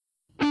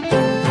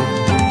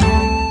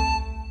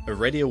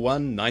Radio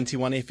 1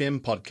 91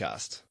 FM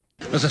podcast.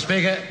 Mr.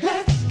 Speaker.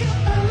 Let's get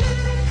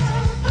political.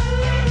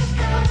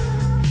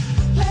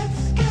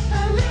 Let's get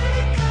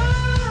political.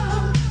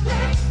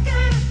 Let's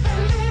get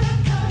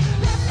political.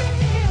 Let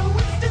me hear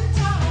Winston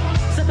talk.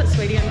 Sip it,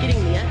 sweetie, I'm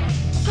getting there.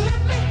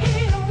 Let me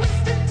hear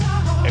Winston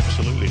talk.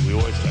 Absolutely, we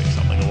always take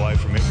something away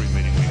from every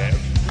meeting we have.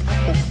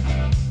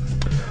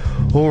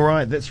 All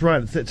right, that's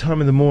right. It's that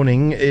time in the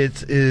morning.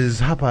 It is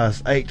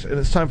 8:30, and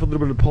it's time for a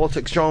little bit of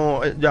politics.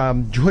 Joined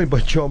by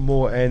John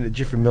Moore and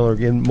Jeffrey Miller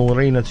again.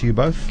 Morena to you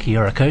both. Kia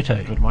ora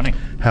koutou. Good morning.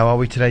 How are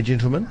we today,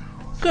 gentlemen?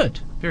 Good.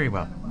 Very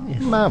well.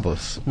 Yes.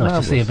 Marvellous.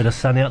 Nice to see a bit of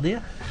sun out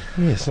there.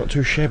 Yes, not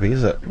too shabby,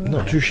 is it?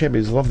 Not too shabby.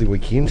 It's a lovely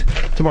weekend.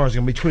 Tomorrow's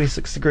going to be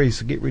 26 degrees,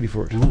 so get ready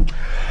for it.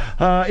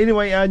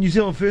 Anyway, New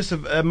Zealand First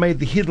have made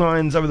the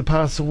headlines over the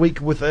past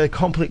week with a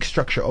complex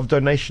structure of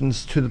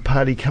donations to the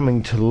party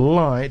coming to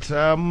light.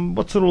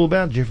 What's it all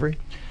about, Jeffrey?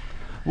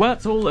 Well,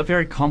 it's all a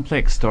very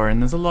complex story,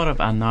 and there's a lot of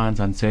unknowns,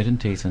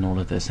 uncertainties in all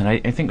of this. And I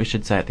think we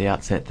should say at the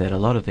outset that a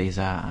lot of these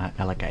are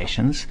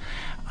allegations,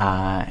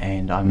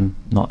 and I'm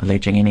not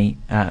alleging any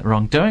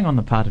wrongdoing on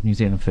the part of New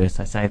Zealand First.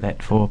 I say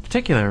that for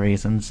particular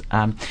reasons.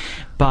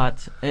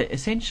 But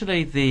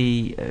essentially,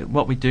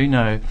 what we do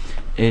know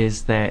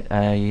is that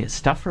a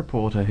Stuff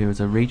reporter, who is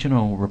a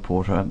regional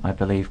reporter, I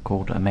believe,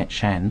 called Matt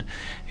Shand,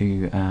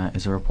 who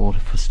is a reporter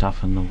for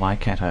Stuff in the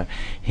Waikato,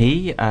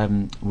 he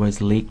was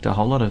leaked a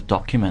whole lot of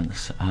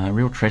documents, a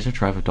real treasure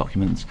trove of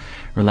documents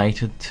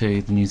related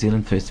to the New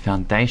Zealand First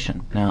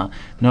Foundation. Now,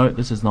 no,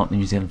 this is not the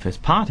New Zealand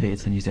First Party,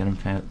 it's the New Zealand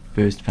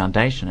First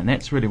Foundation, and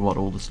that's really what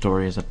all the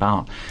story is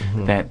about,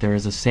 that there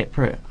is a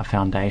separate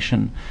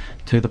foundation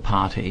to the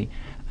party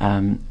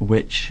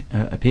which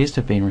appears to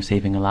have been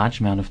receiving a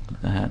large amount of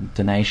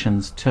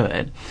donations to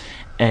it.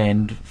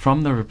 And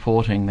from the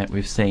reporting that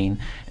we've seen,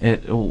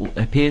 it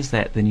appears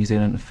that the New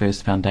Zealand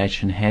First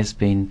Foundation has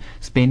been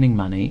spending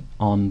money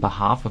on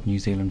behalf of New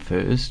Zealand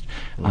First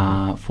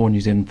for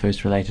New Zealand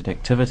First related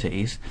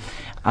activities.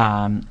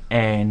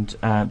 And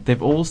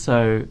they've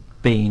also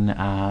been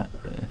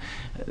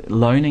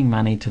loaning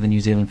money to the New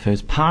Zealand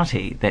First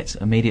Party that's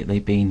immediately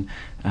been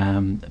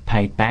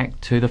paid back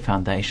to the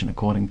foundation,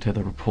 according to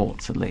the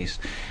reports at least.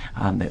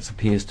 That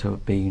appears to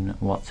have been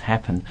what's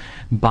happened.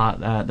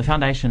 But the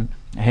foundation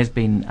has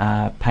been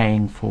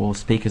paying for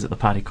speakers at the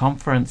party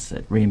conference.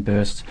 It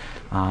reimbursed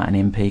an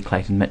MP,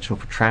 Clayton Mitchell,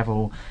 for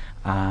travel,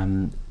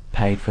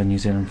 paid for New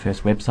Zealand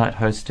First website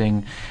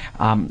hosting,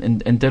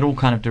 and did all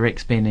kind of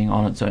direct spending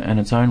on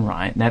its own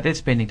right. Now, that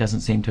spending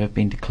doesn't seem to have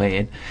been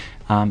declared,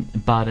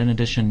 but in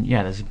addition,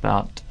 there's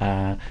about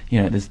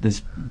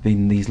there's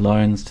been these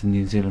loans to the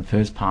New Zealand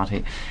First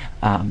Party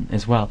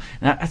as well.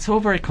 Now, it's all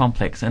very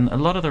complex, and a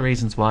lot of the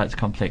reasons why it's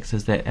complex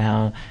is that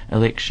our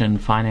election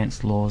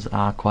finance laws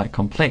are quite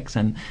complex,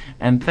 and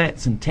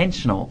that's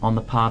intentional on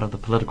the part of the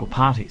political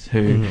parties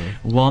who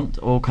want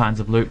all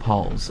kinds of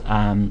loopholes.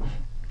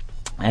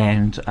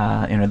 And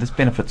this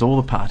benefits all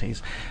the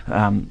parties,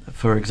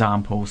 for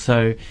example.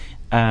 So,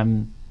 the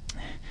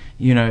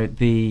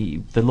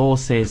law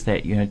says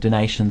that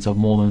donations of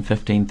more than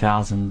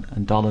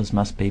 $15,000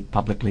 must be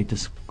publicly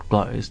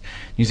disclosed.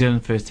 New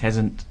Zealand First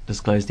hasn't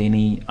disclosed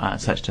any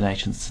such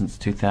donations since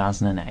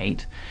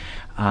 2008.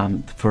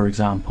 For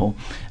example,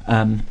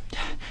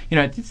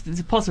 there's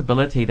a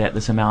possibility that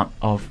this amount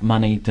of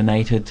money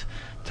donated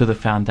to the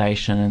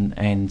foundation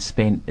and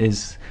spent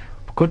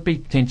could be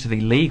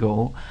potentially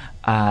legal.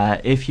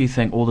 If you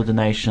think all the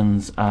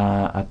donations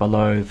are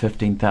below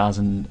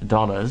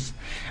 $15,000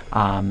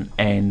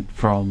 and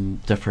from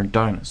different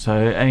donors.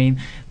 So, I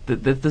mean,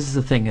 this is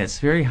the thing. It's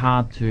very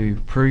hard to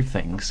prove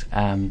things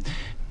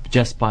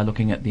just by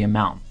looking at the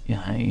amount.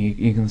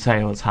 You can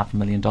say, it's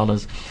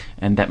 $500,000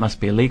 and that must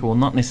be illegal.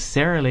 Not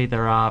necessarily.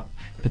 There are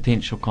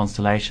potential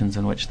constellations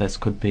in which this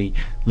could be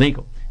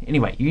legal.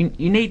 Anyway, you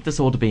need this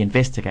all to be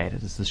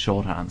investigated, is the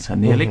short answer.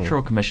 And the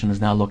Electoral Commission is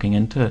now looking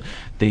into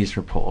these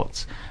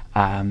reports.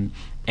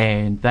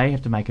 And they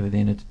have to make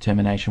then a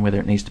determination whether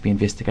it needs to be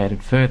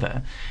investigated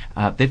further.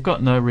 They've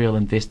got no real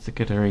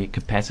investigatory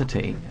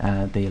capacity,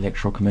 the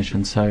Electoral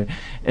Commission, so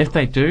if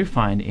they do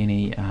find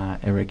any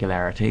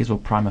irregularities or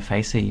prima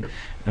facie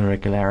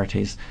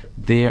irregularities,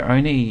 their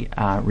only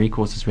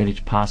recourse is really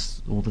to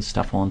pass all this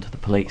stuff on to the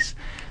police.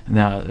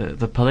 Now,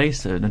 the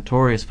police are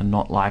notorious for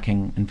not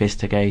liking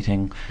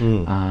investigating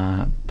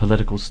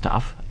political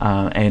stuff,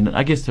 and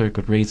I guess there are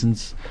good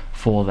reasons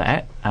for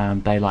that.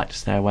 They like to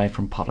stay away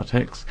from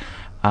politics.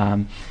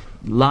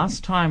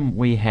 Last time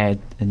we had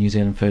a New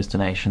Zealand First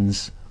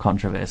Nations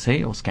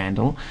controversy or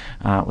scandal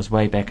was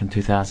way back in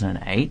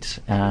 2008,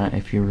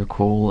 if you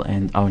recall,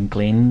 and Owen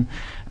Glenn,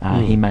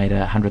 he made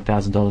a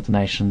 $100,000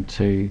 donation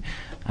to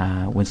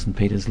Winston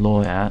Peters'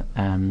 lawyer,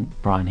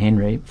 Brian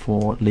Henry,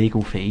 for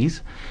legal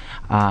fees.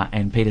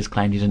 And Peters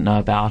claimed he didn't know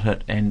about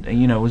it, and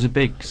it was a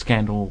big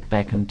scandal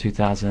back in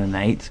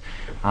 2008,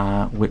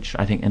 which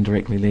I think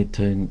indirectly led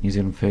to New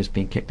Zealand First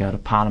being kicked out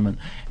of Parliament,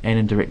 and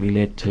indirectly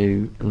led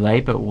to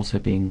Labour also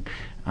being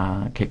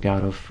kicked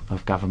out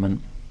of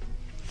government.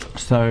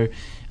 So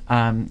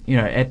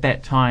at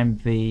that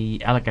time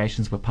the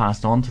allegations were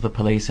passed on to the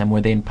police and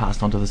were then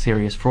passed on to the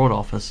Serious Fraud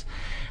Office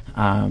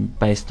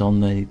based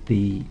on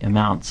the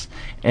amounts.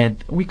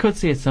 And we could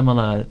see a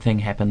similar thing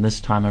happen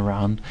this time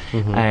around.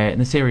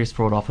 And the Serious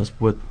Fraud Office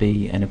would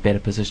be in a better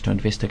position to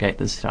investigate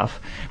this stuff.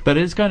 But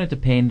it is going to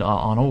depend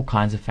on all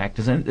kinds of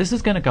factors. And this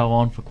is going to go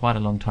on for quite a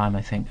long time,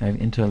 I think,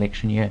 into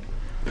election year.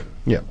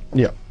 Yeah,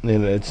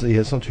 and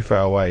it's not too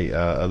far away.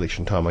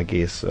 Election time, I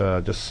guess.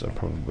 Just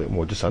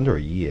probably just under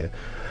a year.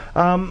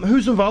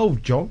 Who's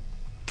involved, John?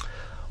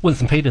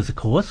 Winston Peters, of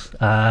course.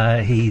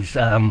 He's,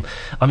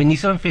 New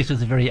Zealand First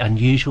is a very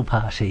unusual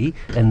party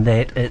in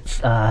that it's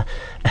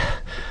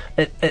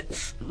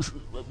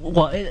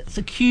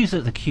accused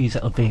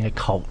of being a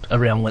cult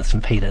around Winston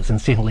Peters,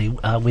 and certainly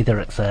whether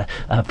it's a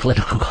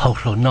political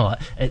cult or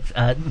not, it's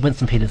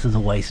Winston Peters has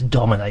always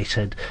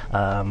dominated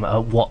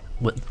what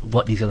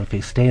New Zealand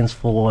First stands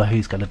for,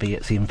 who's going to be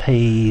its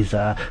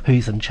MPs,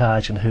 who's in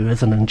charge and who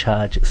isn't in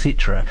charge,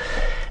 etc.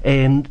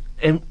 And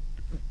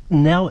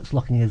now it's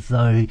looking as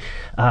though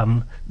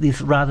there's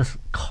rather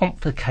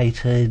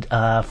complicated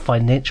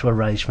financial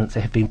arrangements that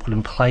have been put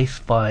in place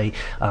by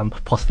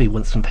possibly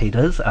Winston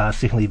Peters,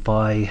 certainly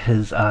by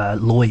his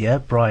lawyer,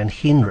 Brian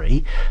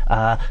Henry,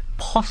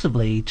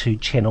 possibly to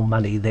channel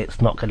money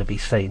that's not going to be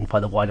seen by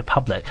the wider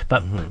public.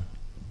 But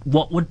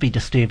what would be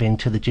disturbing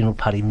to the General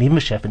Party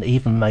membership and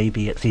even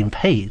maybe its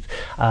MPs,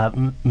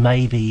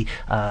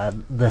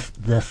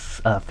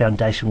 this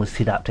foundation was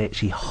set up to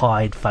actually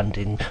hide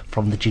funding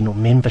from the general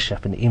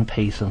membership and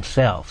MPs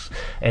themselves,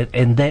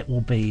 and that will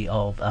be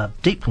of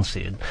deep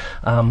concern.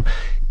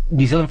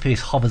 New Zealand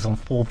First hovers on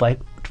 4 to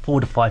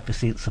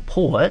 5%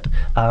 support.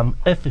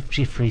 If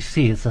Jeffrey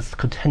says this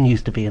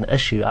continues to be an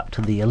issue up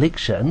to the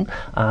election,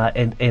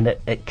 and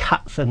it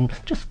cuts in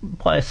just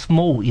by a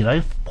small,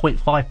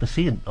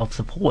 0.5% of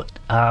support,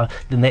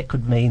 then that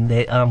could mean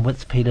that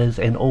Winston Peters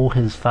and all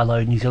his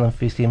fellow New Zealand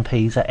First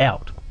MPs are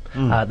out.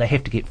 They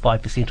have to get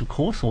 5%, of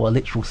course, or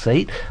electoral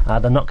seat.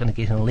 They're not going to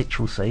get an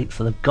electoral seat,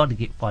 so they've got to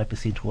get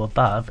 5% or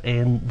above,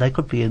 and they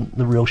could be in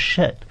the real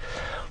shit.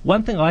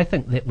 One thing I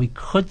think that we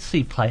could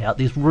see play out,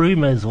 there's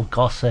rumours or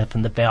gossip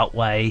in the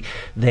Beltway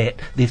that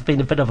there's been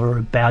a bit of a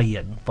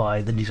rebellion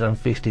by the New Zealand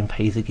First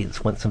MPs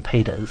against Winston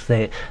Peters,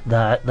 that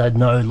they're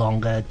no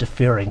longer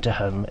deferring to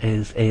him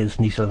as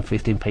New Zealand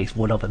First MPs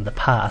would have in the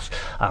past.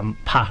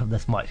 Part of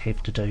this might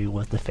have to do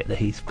with the fact that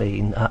he's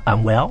been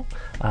unwell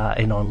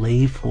and on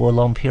leave for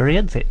long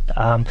periods,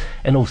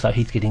 and also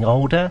he's getting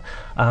older,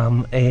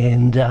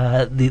 and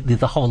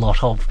there's a whole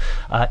lot of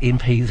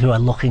MPs who are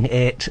looking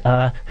at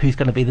who's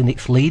going to be the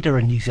next leader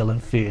in New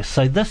Zealand First.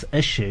 So this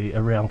issue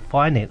around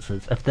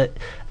finances, if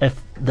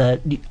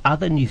the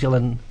other New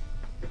Zealand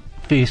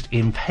First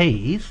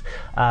MPs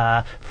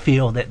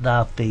feel that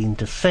they've been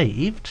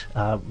deceived,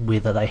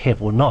 whether they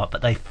have or not,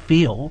 but they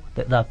feel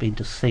that they've been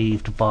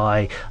deceived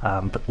by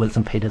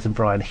Winston Peters and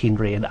Brian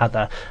Henry and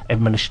other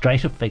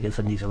administrative figures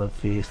in New Zealand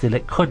First, then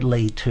it could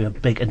lead to a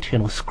big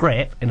internal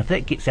scrap, and if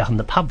that gets out in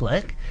the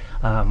public,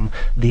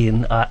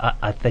 then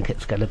I think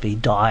it's going to be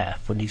dire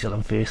for New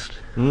Zealand First.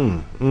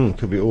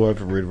 Could be all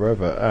over Red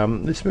Rover.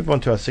 Let's move on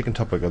to our second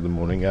topic of the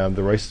morning.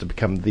 The race to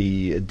become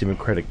the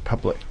Democratic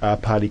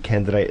Party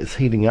candidate is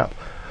heating up,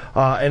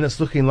 and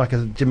it's looking like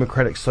a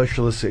Democratic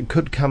Socialist it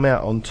could come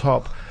out on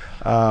top,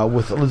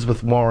 with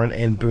Elizabeth Warren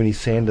and Bernie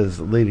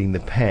Sanders leading the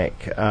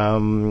pack.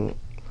 Why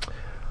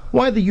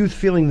are the youth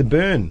feeling the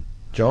burn,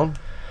 John?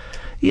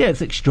 Yeah,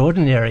 it's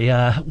extraordinary.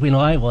 When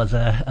I was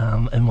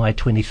in my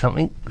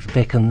 20-somethings,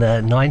 back in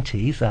the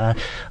 90s,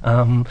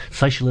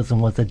 socialism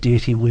was a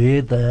dirty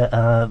word.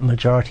 The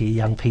majority of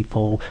young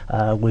people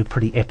were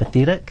pretty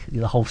apathetic,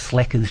 the whole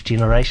slackers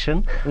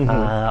generation.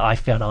 I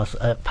felt I was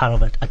part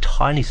of a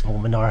tiny small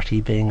minority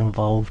being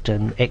involved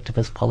in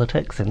activist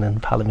politics and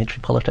in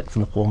parliamentary politics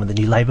in the form of the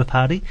New Labour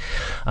Party,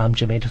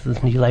 Jim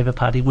Anderson's New Labour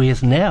Party,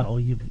 whereas now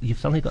you've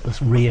suddenly got this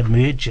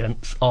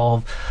re-emergence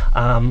of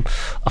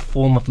a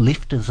form of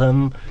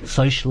leftism,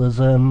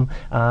 socialism,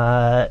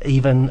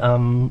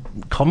 even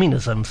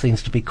communism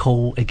seems to be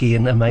cool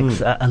again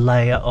amongst a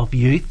layer of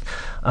youth,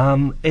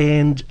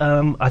 and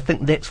I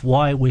think that's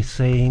why we're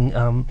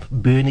seeing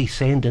Bernie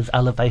Sanders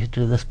elevated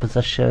to this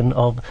position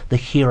of the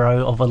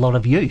hero of a lot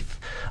of youth,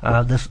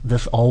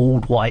 this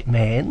old white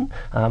man,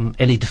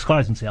 and he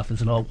describes himself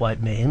as an old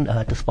white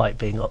man despite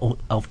being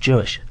of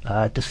Jewish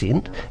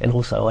descent and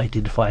also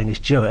identifying as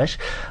Jewish.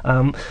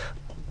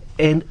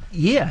 And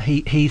yeah,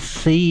 he's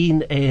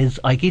seen as,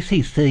 I guess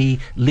he's the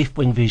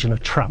left-wing version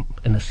of Trump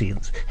in a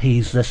sense.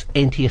 He's this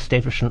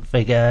anti-establishment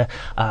figure.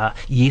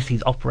 Yes,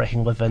 he's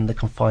operating within the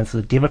confines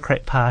of the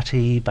Democrat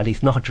Party, but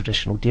he's not a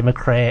traditional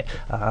Democrat.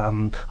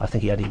 I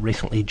think he only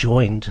recently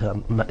joined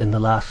in the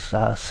last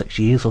 6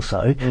 years or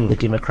so, the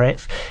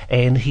Democrats.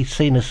 And he's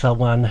seen as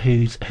someone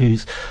who's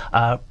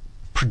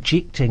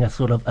projecting a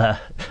sort of a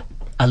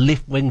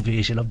left-wing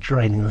version of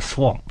draining the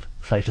swamp.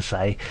 so to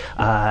say,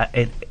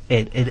 and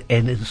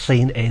is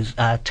seen as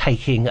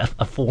taking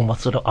a form of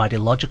sort of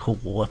ideological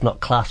war, if not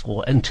class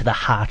war, into the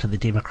heart of the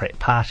Democrat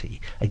Party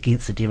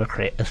against the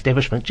Democrat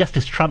establishment, just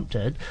as Trump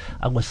did,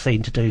 was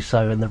seen to do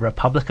so in the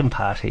Republican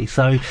Party.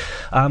 So,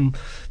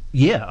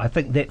 yeah, I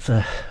think it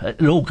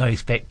all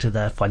goes back to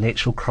the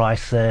financial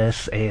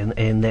crisis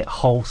and that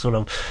whole sort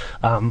of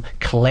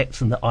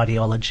collapse in the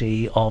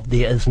ideology of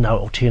there is no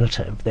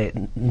alternative, that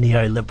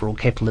neoliberal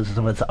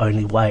capitalism is the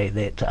only way,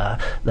 that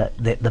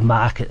the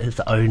market is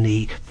the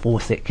only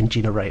force that can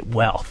generate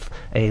wealth,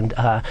 and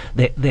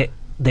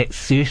that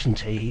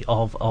certainty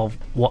of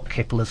what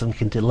capitalism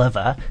can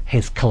deliver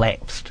has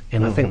collapsed.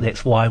 And I think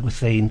that's why we're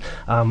seeing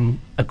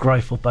a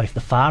growth of both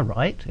the far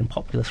right and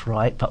populist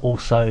right, but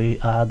also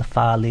the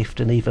far left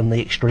and even the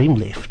extreme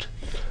left.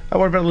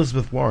 What about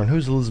Elizabeth Warren?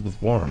 Who's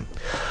Elizabeth Warren?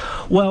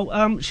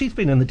 Well, she's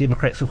been in the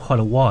Democrats for quite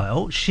a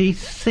while. She's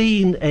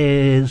seen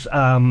as...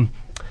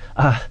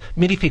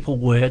 many people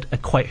would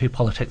equate her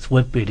politics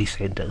with Bernie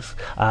Sanders.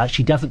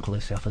 She doesn't call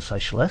herself a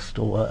socialist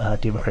or a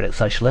democratic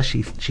socialist.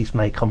 She's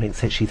made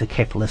comments that she's a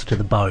capitalist to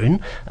the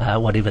bone,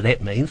 whatever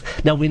that means.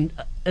 Now, when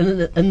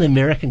in the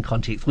American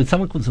context, when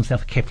someone calls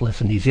themselves a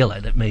capitalist in New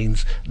Zealand, it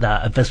means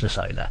they're a business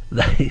owner,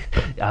 they're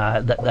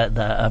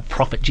a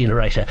profit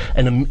generator.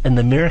 In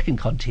the American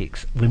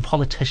context, when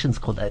politicians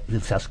call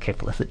themselves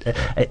capitalists,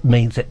 it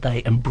means that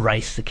they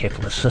embrace the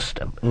capitalist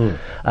system.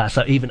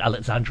 So even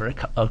Alexandra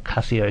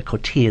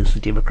Ocasio-Cortez,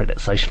 the Democratic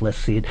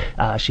socialist, said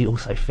she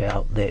also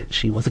felt that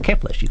she was a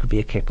capitalist. You could be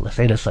a capitalist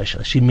and a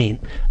socialist. She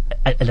meant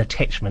an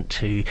attachment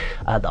to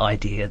the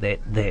idea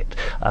that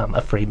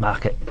a free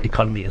market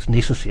economy is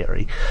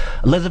necessary.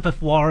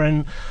 Elizabeth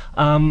Warren,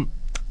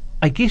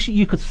 I guess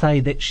you could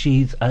say that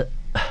she's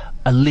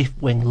a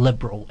left-wing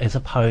liberal as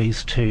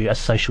opposed to a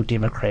social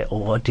democrat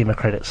or a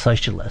democratic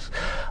socialist.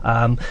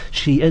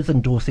 She is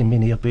endorsing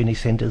many of Bernie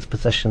Sanders'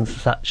 positions,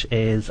 such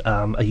as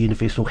a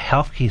universal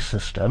healthcare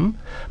system,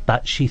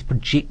 but she's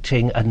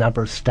projecting a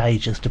number of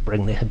stages to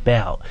bring that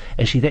about.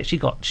 And she's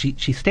actually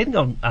she's standing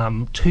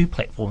on two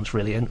platforms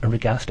really in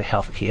regards to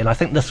healthcare, and I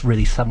think this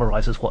really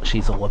summarises what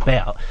she's all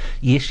about.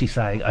 Yes, she's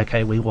saying,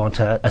 okay, we want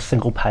a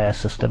single-payer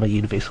system, a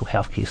universal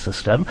healthcare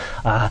system,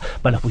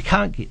 but if we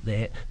can't get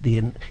that,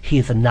 then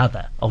here's another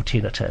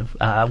alternative,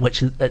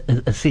 which is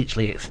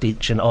essentially an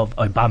extension of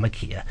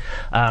Obamacare.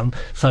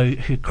 So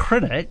her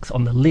critics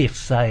on the left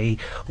say,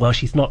 well,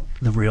 she's not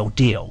the real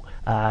deal.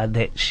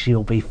 That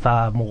she'll be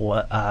far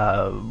more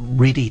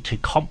ready to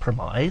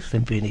compromise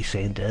than Bernie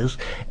Sanders,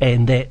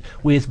 and that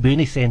whereas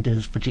Bernie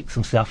Sanders projects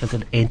himself as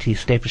an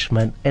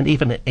anti-establishment and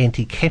even an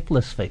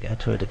anti-capitalist figure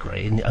to a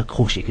degree, and of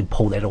course you can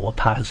pull that all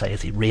apart and say,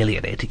 is he really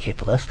an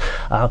anti-capitalist?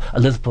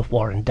 Elizabeth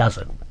Warren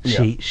doesn't.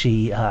 Yeah.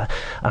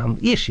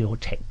 She'll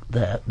attack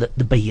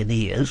the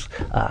billionaires,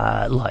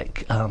 but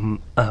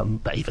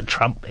even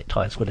Trump at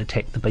times would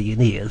attack the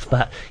billionaires.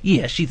 But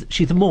yeah,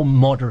 she's a more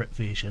moderate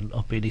version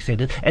of Bernie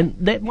Sanders, and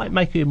that might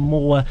make her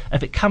more.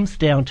 If it comes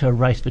down to a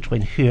race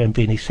between her and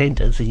Bernie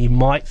Sanders, then you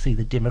might see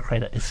the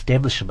Democratic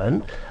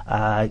establishment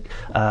back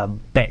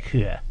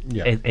her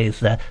as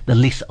the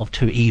lesser of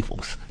two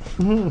evils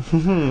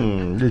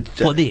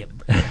for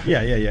them.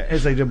 Yeah,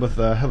 as they did with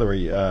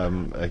Hillary, I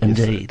guess,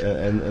 Indeed.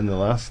 In the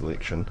last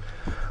election.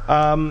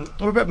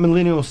 What about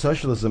millennial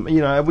socialism?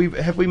 You know,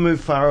 have we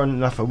moved far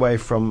enough away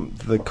from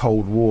the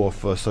Cold War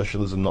for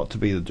socialism not to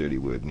be the dirty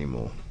word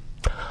anymore?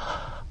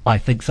 I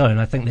think so,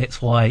 and I think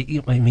that's why.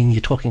 I mean,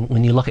 you're talking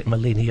when you look at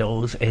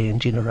millennials and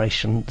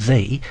Generation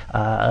Z.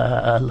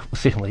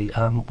 Certainly,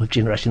 with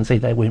Generation Z,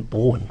 they weren't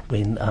born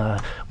when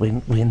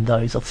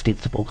those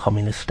ostensible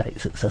communist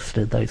states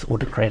existed. Those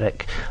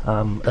autocratic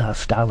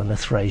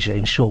Stalinist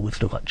regimes. Sure, we've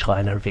still got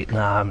China,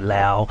 Vietnam,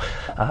 Laos,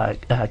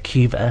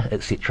 Cuba,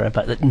 etc.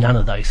 But none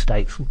of those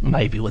states,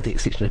 maybe with the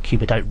exception of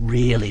Cuba, don't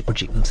really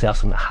project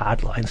themselves in a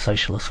hardline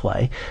socialist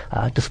way,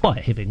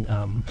 despite having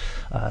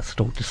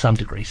still to some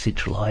degree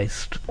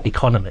centralised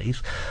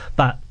economies.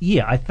 But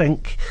yeah, I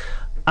think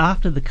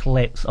after the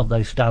collapse of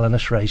those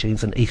Stalinist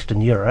regimes in Eastern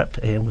Europe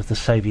and with the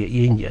Soviet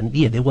Union,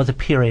 there was a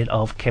period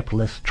of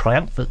capitalist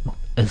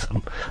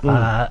triumphalism.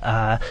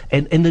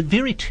 And the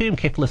very term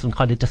capitalism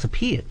kind of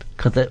disappeared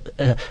because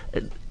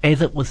as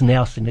it was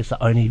now seen as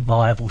the only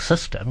viable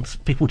systems,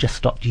 people just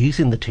stopped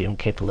using the term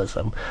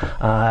capitalism.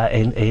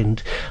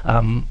 And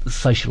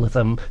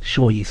socialism,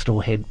 sure, you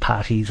still had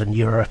parties in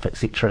Europe,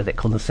 etc., that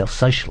called themselves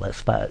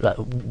socialists, but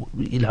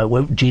we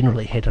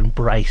generally had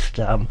embraced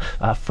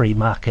free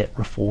market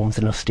reforms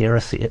and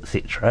austerity,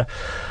 etc.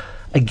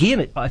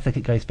 Again, I think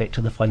it goes back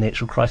to the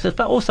financial crisis,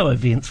 but also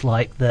events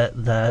like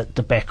the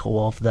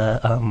debacle of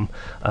the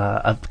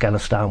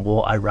Afghanistan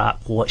war,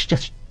 Iraq war. It's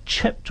just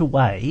chipped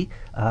away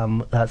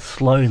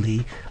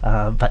slowly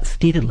but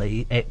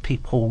steadily at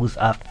people's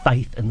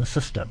faith in the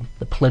system,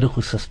 the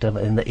political system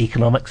and the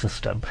economic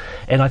system.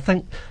 And I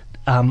think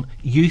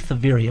youth are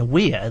very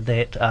aware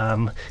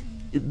that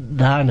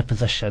they're in a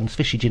position,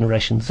 especially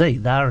Generation Z,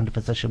 they're in a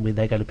position where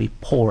they're going to be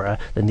poorer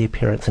than their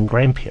parents and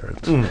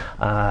grandparents.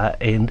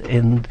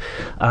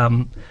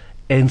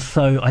 And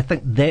so I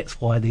think that's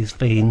why there's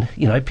been,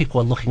 people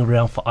are looking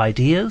around for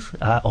ideas,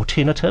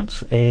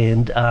 alternatives,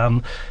 and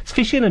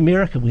especially in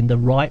America when the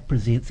right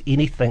presents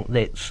anything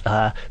that's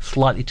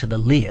slightly to the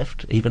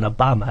left, even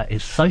Obama,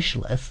 as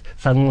socialist,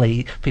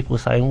 suddenly people are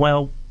saying,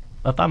 well,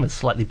 Obama's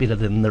slightly better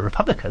than the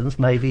Republicans,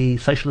 maybe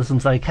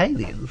socialism's okay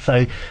then.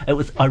 So it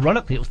was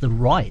the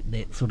right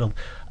that sort of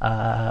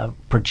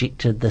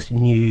projected this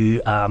new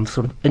sort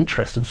of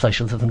interest in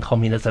socialism and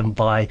communism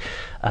by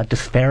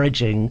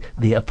disparaging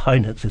their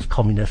opponents as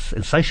communists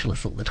and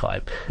socialists all the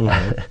time.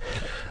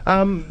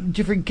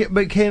 Jeffrey,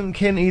 but can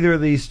either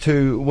of these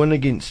two win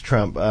against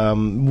Trump?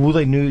 Will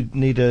they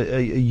need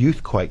a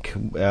youth quake,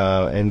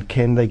 and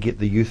can they get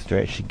the youth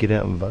to actually get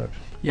out and vote?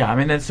 Yeah, I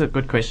mean, that's a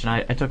good question.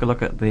 I took a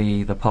look at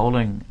the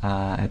polling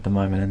at the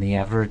moment and the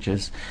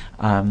averages.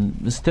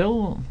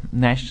 Still,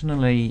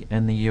 nationally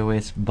in the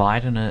US,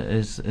 Biden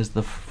is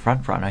the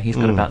front runner. He's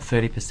got about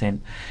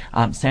 30%.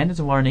 Sanders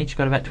and Warren each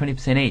got about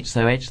 20% each.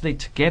 So actually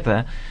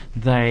together,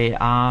 they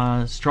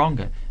are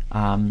stronger.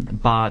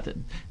 But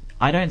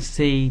I don't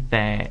see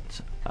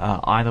that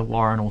either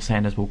Warren or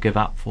Sanders will give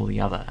up for the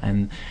other.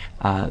 And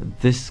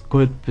this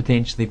could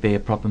potentially be a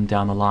problem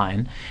down the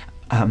line.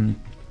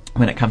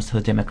 When it comes to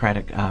the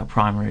Democratic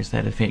primaries,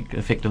 that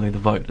effectively the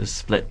vote is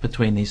split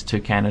between these two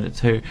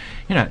candidates who,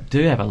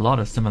 do have a lot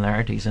of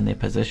similarities in their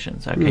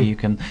positions. Okay, you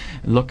can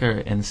look at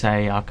it and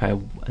say, okay,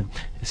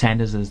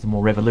 Sanders is the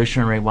more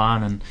revolutionary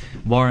one and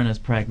Warren is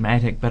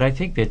pragmatic, but I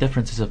think they're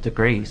differences of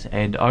degrees,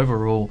 and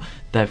overall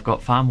they've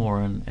got far more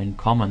in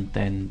common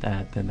than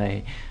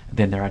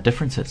there are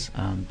differences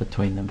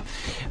between them.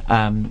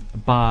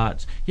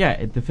 But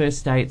yeah, the first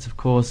states, of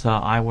course, are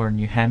Iowa and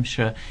New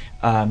Hampshire.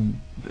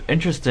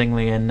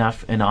 Interestingly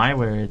enough, in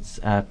Iowa, it's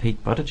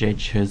Pete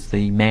Buttigieg, who's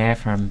the mayor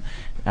from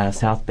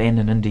South Bend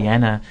in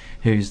Indiana,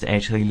 who's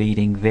actually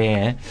leading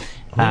there,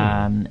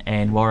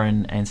 and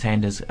Warren and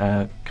Sanders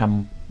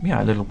come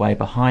a little way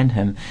behind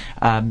him.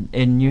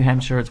 In New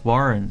Hampshire, it's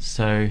Warren,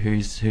 so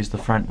who's the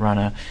front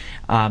runner.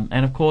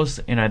 And of course,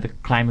 the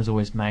claim is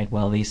always made,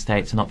 well, these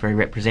states are not very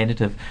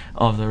representative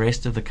of the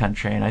rest of the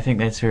country, and I think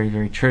that's very,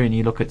 very true. And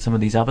you look at some of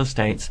these other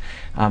states,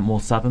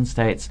 more southern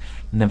states,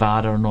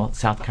 Nevada or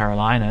South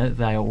Carolina,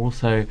 they are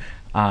also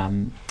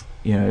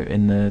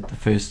in the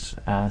first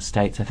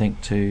states, I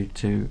think,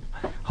 to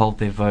hold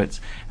their votes.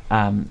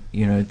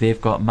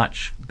 They've got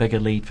much bigger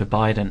lead for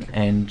Biden,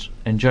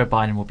 and Joe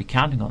Biden will be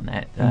counting on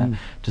that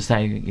to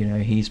say,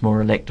 he's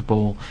more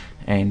electable,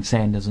 and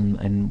Sanders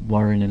and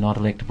Warren are not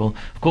electable.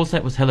 Of course,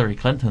 that was Hillary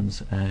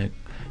Clinton's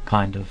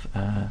kind of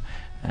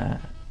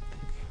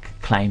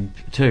claim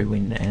too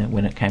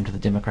when it came to the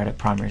Democratic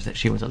primaries, that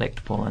she was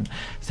electable and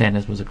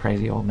Sanders was a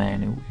crazy old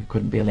man who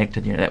couldn't be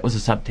elected. That was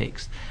a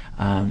subtext.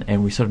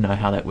 And we sort of know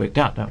how that worked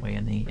out, don't we?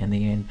 In the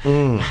end,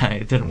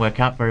 it didn't work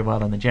out very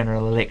well in the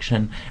general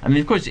election. I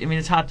mean, of course,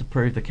 it's hard to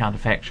prove the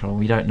counterfactual.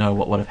 We don't know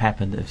what would have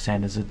happened if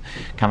Sanders had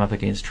come up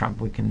against Trump.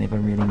 We can never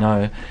really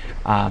know.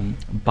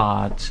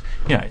 But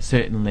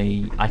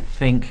certainly, I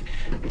think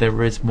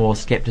there is more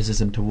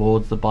skepticism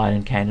towards the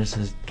Biden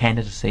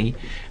candidacy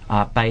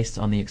based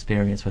on the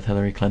experience with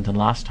Hillary Clinton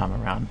last time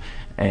around.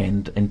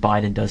 And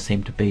Biden does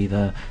seem to be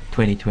the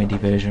 2020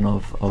 version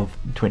of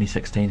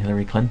 2016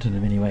 Hillary Clinton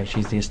in many ways.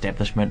 She's the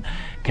establishment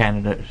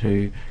candidate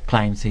who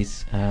claims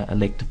he's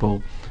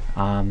electable,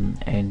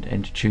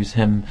 and to choose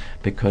him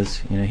because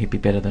he'd be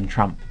better than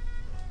Trump.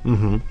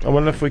 I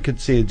wonder if we could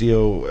see a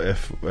deal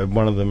if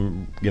one of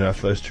them,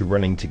 if those two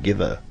running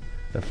together,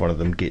 if one of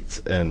them gets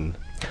in.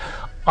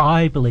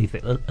 I believe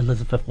that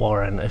Elizabeth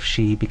Warren, if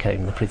she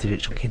became the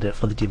presidential candidate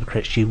for the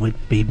Democrats, she would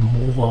be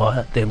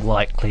more than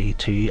likely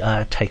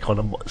to take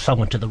on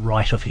someone to the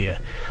right of her.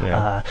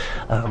 Yeah.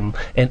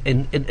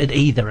 And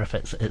either if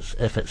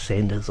it's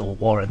Sanders or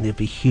Warren, there'd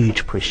be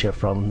huge pressure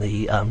from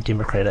the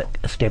Democratic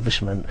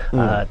establishment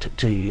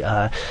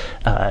to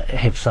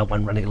have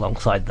someone running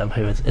alongside them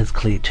who is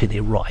clear to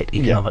their right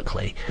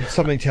economically.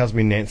 Something tells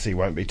me Nancy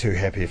won't be too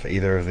happy if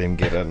either of them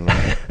get in.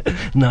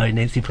 No,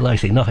 Nancy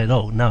Pelosi, not at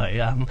all.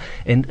 No.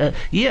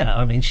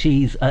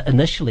 She's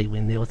initially,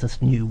 when there was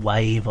this new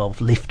wave of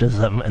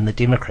leftism in the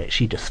Democrats,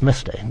 she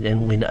dismissed it.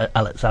 And when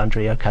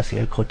Alexandria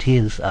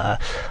Ocasio-Cortez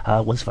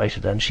was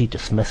voted in, she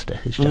dismissed it.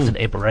 It's just an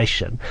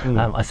aberration.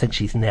 I think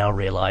she's now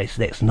realised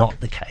that's not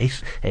the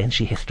case, and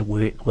she has to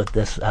work with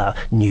this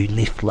new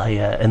left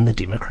layer in the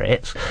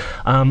Democrats.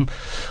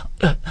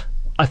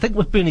 I think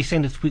with Bernie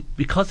Sanders,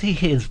 because he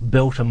has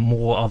built a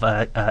more of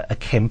a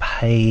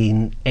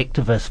campaign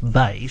activist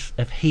base,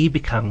 if he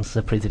becomes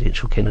the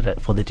presidential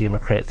candidate for the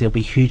Democrats, there'll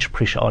be huge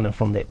pressure on him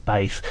from that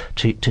base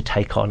to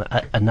take on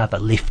another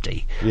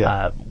lefty,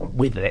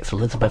 whether that's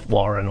Elizabeth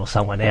Warren or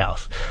someone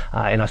else.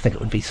 And I think it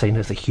would be seen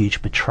as a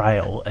huge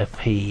betrayal if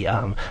he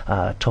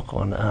took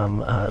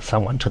on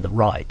someone to the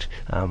right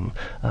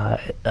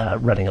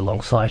running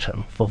alongside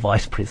him for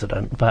vice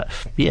president. But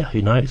yeah,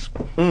 who knows?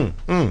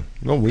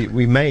 Well,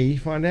 we may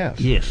find out.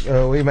 Yes.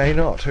 We may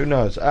not. Who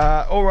knows?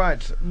 All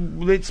right.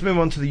 Let's move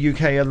on to the UK.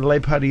 The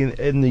Labour Party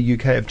in the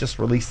UK have just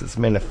released its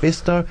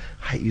manifesto.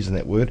 I hate using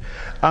that word.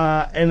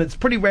 And it's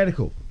pretty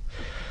radical.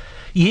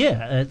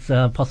 Yeah, it's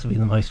possibly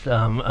the most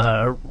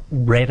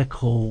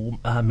radical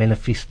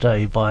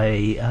manifesto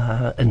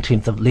by, in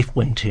terms of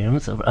left-wing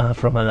terms,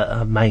 from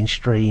a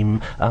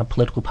mainstream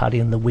political party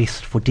in the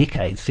West for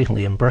decades,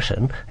 certainly in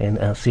Britain, and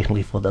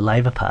certainly for the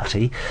Labour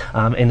Party.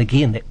 And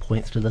again, that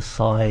points to the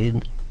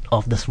side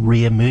of this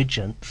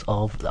re-emergence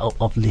of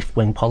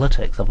left-wing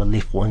politics, of a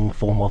left-wing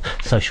form of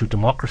social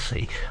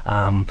democracy.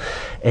 I'm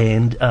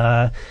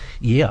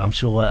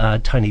sure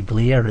Tony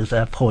Blair is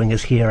pulling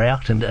his hair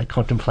out and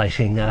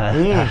contemplating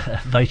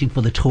voting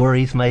for the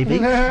Tories, maybe.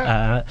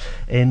 So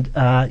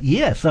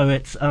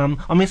it's,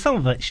 some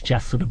of it's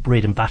just sort of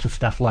bread and butter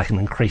stuff, like an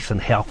increase in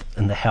the health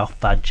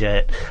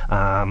budget,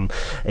 and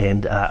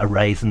a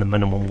raise in the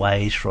minimum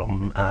wage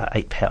from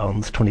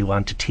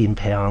 £8.21 to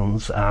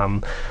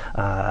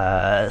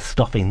 £10,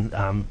 stopping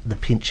the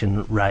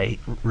pension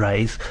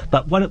raise.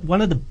 But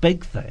one of the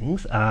big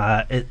things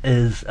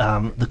is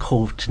the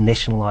call to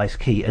nationalise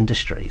key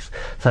industries.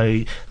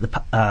 So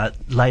the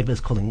Labour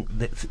is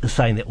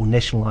saying that we'll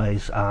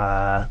nationalise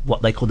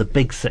what they call the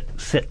big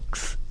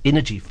six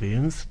energy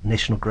firms: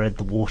 National Grid,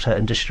 the water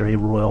industry,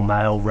 Royal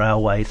Mail,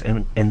 railways,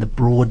 and the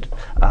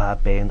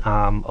broadband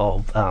arm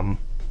of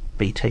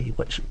BT,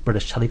 which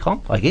British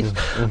Telecom, I guess.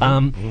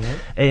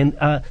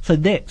 So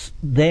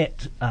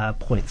that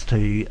points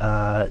to,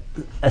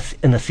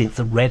 in a sense,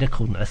 the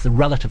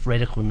relative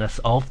radicalness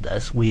of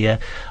this, where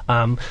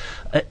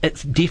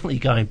it's definitely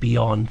going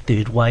beyond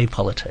third wave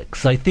politics.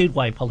 So third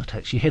wave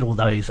politics, you had all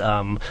those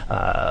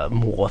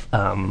more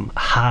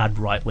hard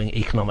right-wing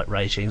economic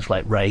regimes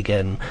like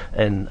Reagan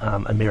in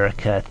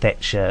America,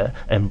 Thatcher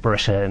in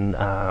Britain,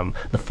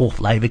 the fourth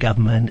Labour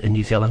government in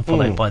New Zealand,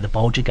 followed by the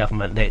Bolger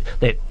government,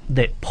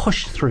 that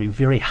pushed through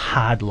very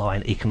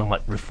hardline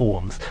economic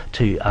reforms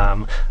to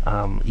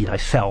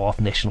sell off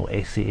national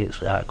assets,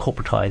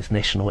 corporatise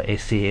national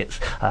assets,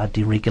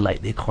 deregulate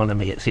the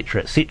economy,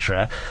 etc.,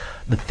 etc.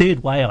 The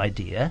third way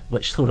idea,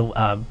 which sort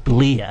of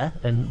Blair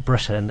in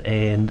Britain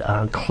and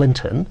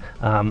Clinton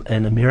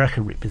in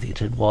America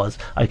represented, was,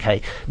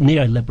 okay,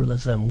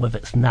 neoliberalism with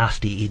its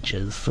nasty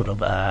edges sort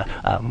of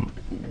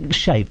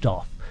shaved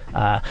off.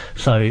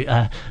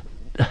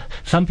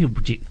 Some people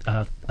project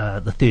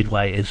the third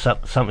way is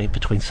something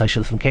between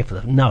socialism and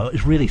capitalism. No,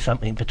 it's really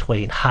something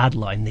between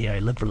hardline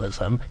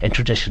neoliberalism and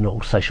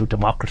traditional social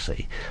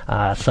democracy.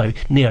 So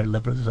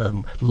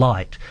neoliberalism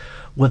light.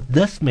 With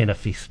this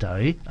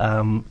manifesto,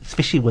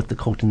 especially with the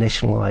call to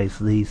nationalise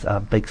these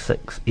big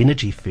six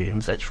energy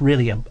firms, it's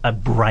really a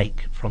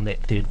break from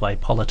that third way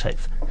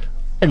politics,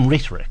 in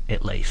rhetoric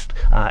at least,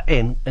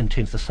 and in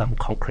terms of some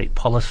concrete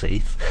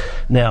policies.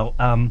 Now,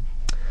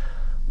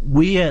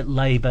 where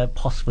Labour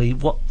possibly,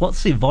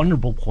 what's their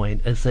vulnerable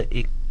point is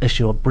the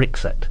issue of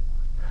Brexit.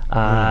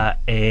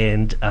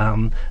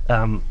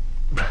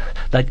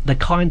 They're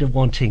kind of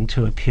wanting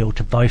to appeal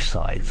to both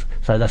sides.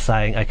 So they're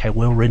saying, okay,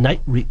 we'll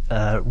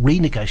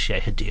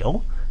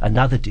renegotiate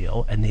another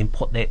deal, and then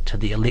put that to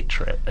the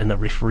electorate in a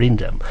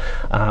referendum.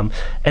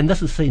 And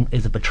this is seen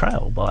as a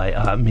betrayal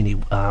by many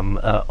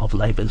of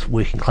Labour's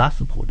working class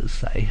supporters,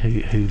 say,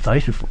 who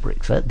voted for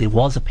Brexit. There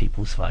was a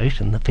people's vote,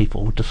 and the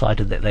people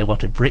decided that they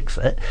wanted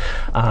Brexit.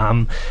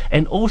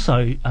 And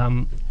also,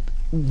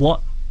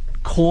 what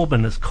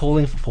Corbyn is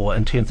calling for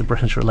in terms of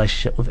Britain's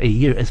relationship with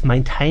EU is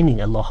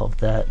maintaining a lot of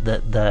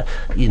the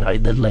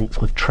links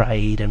with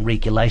trade and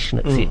regulation,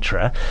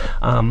 etc.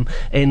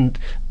 And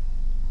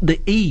the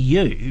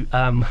EU,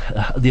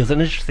 there's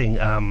an interesting,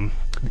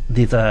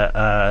 there's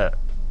a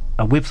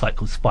website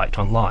called Spiked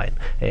Online,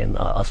 and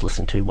I was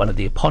listening to one of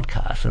their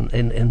podcasts,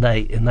 and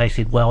they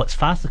said, well, it's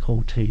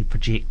farcical to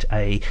project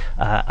a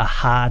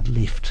hard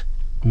left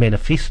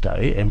manifesto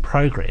and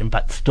program,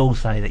 but still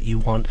say that you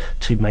want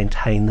to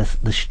maintain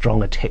this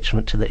strong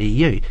attachment to the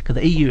EU, because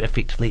the EU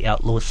effectively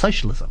outlaws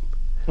socialism.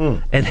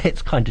 And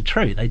that's kind of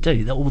true. They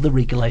do. All the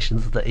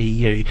regulations of the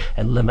EU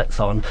and limits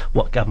on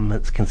what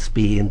governments can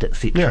spend,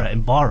 etc.,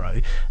 and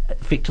borrow,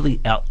 effectively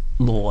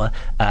outlaw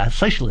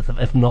socialism,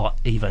 if not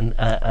even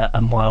a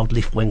mild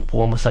left-wing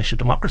form of social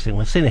democracy. And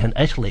we've seen it in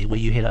Italy, where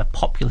you had a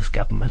populist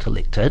government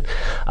elected,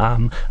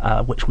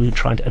 which we were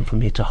trying to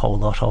implement a whole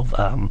lot of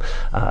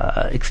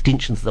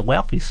extensions of the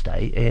welfare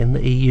state, and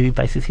the EU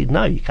basically said,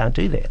 no, you can't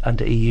do that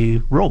under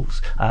EU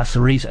rules.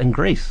 Syriza in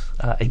Greece,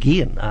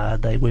 again,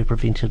 they were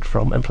prevented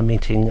from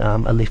implementing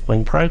a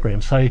left-wing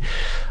program. So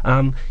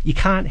you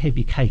can't have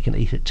your cake and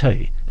eat it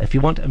too. If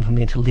you want to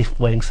implement a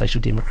left-wing social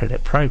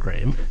democratic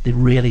program, there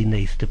really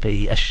needs to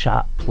be a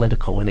sharp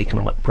political and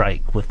economic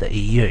break with the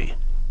EU.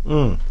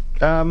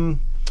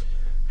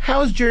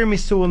 How is Jeremy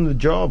still on the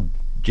job,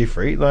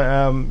 Jeffrey?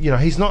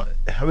 He's not.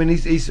 I mean,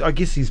 he's. I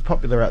guess he's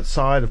popular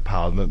outside of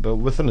Parliament, but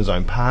within his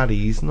own party,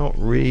 he's not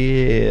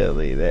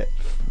really that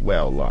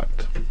well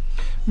liked.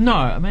 No,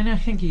 I mean, I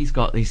think he's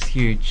got this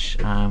huge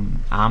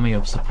army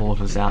of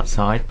supporters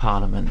outside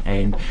Parliament,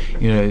 and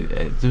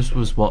this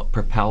was what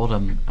propelled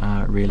him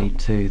really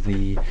to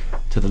the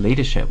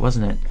leadership,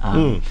 wasn't it?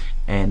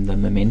 And the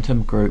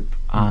Momentum group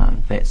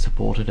that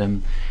supported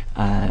him.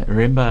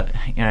 Remember,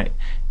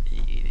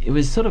 it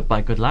was sort of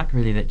by good luck,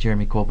 really, that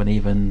Jeremy Corbyn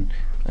even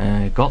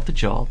got the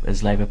job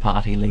as Labour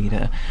Party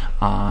leader,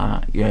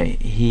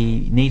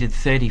 he needed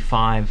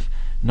 35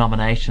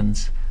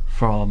 nominations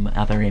from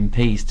other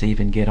MPs to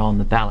even get on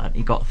the ballot.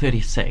 He got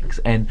 36,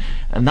 and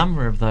a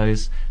number of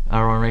those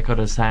are on record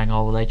as saying,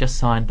 oh, well, they just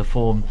signed the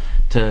form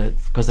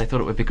because they thought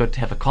it would be good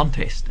to have a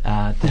contest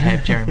to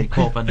have Jeremy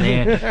Corbyn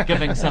there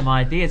giving some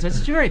ideas.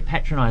 It's a very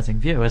patronising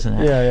view, isn't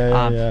it?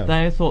 Yeah.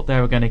 They thought they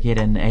were going to get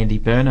in Andy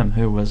Burnham,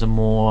 who was a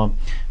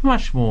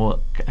much more,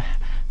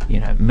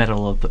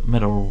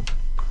 middle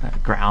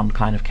ground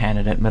kind of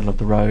candidate, middle of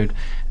the road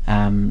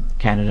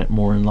candidate,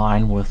 more in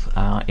line with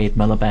Ed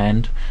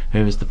Miliband,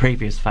 who was the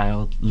previous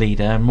failed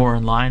leader, and more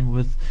in line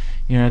with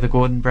the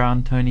Gordon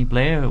Brown, Tony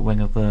Blair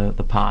wing of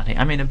the party.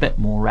 I mean, a bit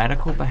more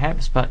radical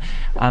perhaps, but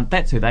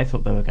that's who they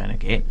thought they were going to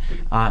get.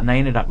 And they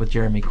ended up with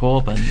Jeremy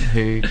Corbyn,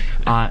 who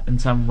in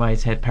some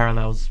ways had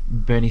parallels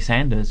Bernie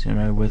Sanders,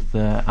 with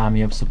the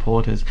army of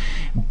supporters.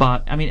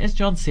 But, I mean, as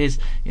John says,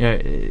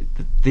 the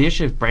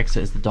issue of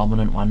Brexit is the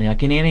dominant one.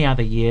 Like in any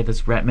other year,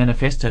 this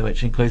manifesto,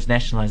 which includes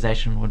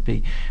nationalisation, would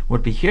be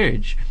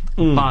huge.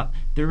 But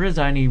there is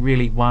only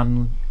really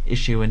one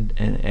issue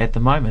at the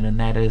moment, and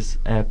that is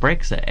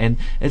Brexit, and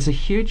it's a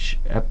huge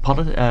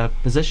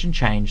position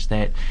change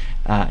that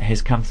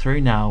has come through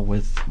now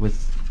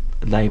with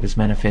Labour's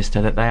manifesto,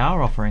 that they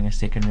are offering a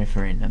second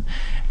referendum.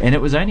 And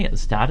it was only at the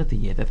start of the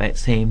year that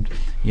seemed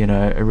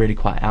a really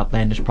quite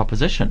outlandish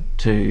proposition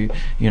to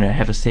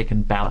have a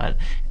second ballot.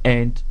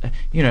 And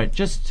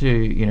just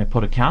to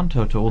put a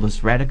counter to all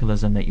this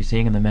radicalism that you're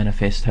seeing in the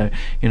manifesto,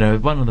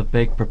 one of the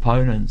big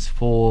proponents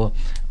for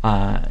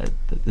a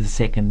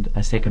second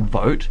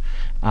vote,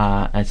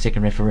 a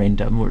second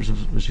referendum,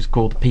 which is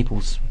called the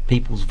people's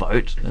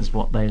vote, is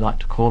what they like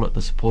to call it,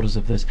 the supporters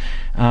of this.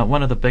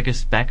 One of the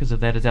biggest backers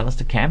of that is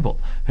Alistair Campbell,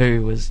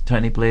 who was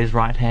Tony Blair's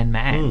right-hand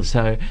man.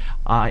 So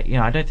I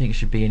don't think it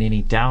should be in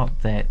any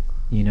doubt that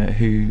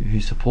who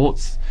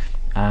supports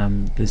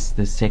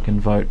this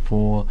second vote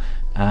for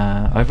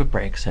over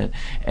Brexit,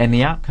 and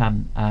the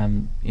outcome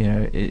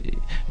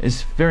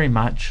is very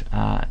much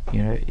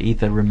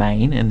either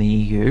remain in the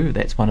EU,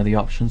 that's one of the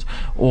options,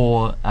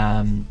 or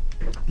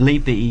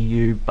leave the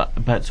EU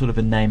but sort of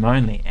in name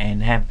only,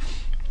 and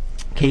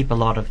keep a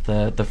lot of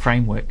the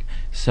framework.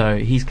 So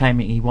he's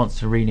claiming he wants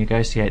to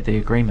renegotiate the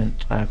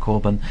agreement,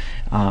 Corbyn,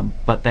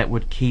 but that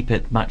would keep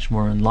it much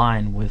more in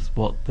line with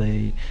what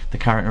the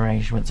current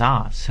arrangements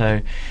are.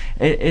 So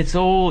it's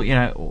all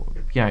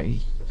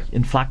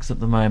in flux at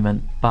the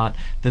moment, but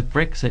the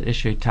Brexit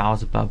issue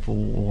towers above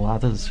all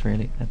others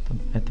really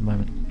at the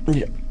moment.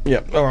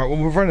 Yeah. All right. Well,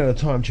 we've run out of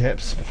time,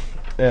 chaps.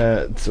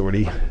 It's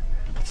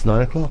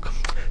 9 o'clock.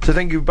 So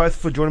thank you both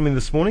for joining me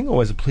this morning.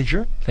 Always a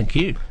pleasure. Thank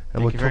you.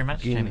 And Thank you very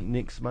much, again Jamie.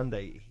 next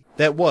Monday.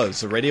 That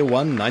was a Radio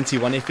 1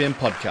 91 FM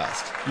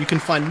podcast. You can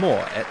find more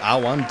at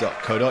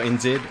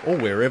r1.co.nz or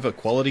wherever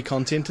quality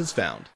content is found.